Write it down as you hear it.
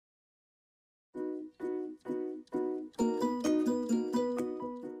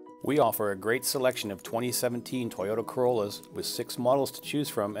We offer a great selection of 2017 Toyota Corollas with 6 models to choose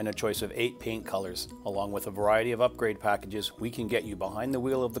from and a choice of 8 paint colors. Along with a variety of upgrade packages, we can get you behind the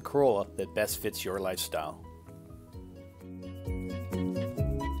wheel of the Corolla that best fits your lifestyle.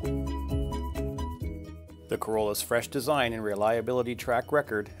 The Corolla's fresh design and reliability track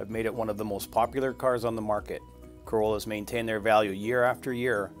record have made it one of the most popular cars on the market. Corollas maintain their value year after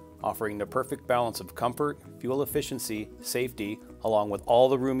year, offering the perfect balance of comfort, fuel efficiency, safety, along with all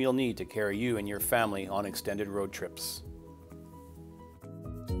the room you'll need to carry you and your family on extended road trips.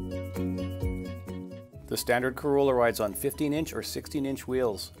 The standard Corolla rides on 15-inch or 16-inch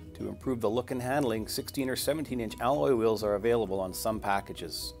wheels. To improve the look and handling, 16 or 17-inch alloy wheels are available on some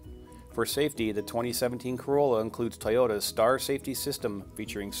packages. For safety, the 2017 Corolla includes Toyota's Star Safety System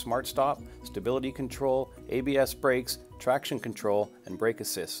featuring Smart Stop, stability control, ABS brakes, traction control, and brake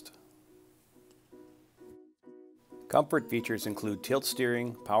assist. Comfort features include tilt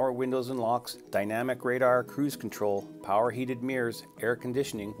steering, power windows and locks, dynamic radar, cruise control, power heated mirrors, air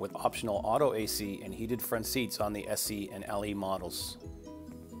conditioning with optional auto AC and heated front seats on the SE and LE models.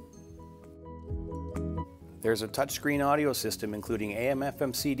 There's a touchscreen audio system including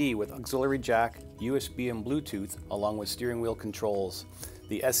AM/FM CD with auxiliary jack, USB and Bluetooth, along with steering wheel controls.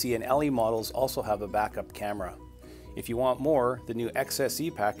 The SE and LE models also have a backup camera. If you want more, the new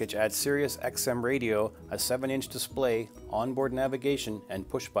XSE package adds Sirius XM radio, a 7-inch display, onboard navigation, and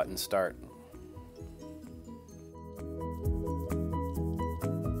push-button start.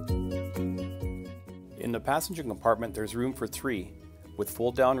 In the passenger compartment, there's room for 3. With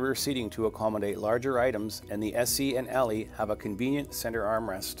fold-down rear seating to accommodate larger items, and the SE and LE have a convenient center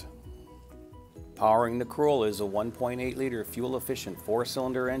armrest. Powering the Corolla is a 1.8-liter fuel-efficient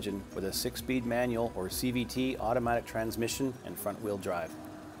 4-cylinder engine with a 6-speed manual or CVT automatic transmission and front-wheel drive.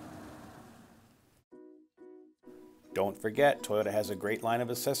 Don't forget, Toyota has a great line of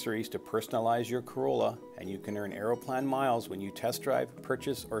accessories to personalize your Corolla, and you can earn Aeroplan miles when you test drive,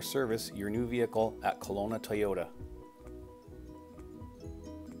 purchase, or service your new vehicle at Kelowna Toyota.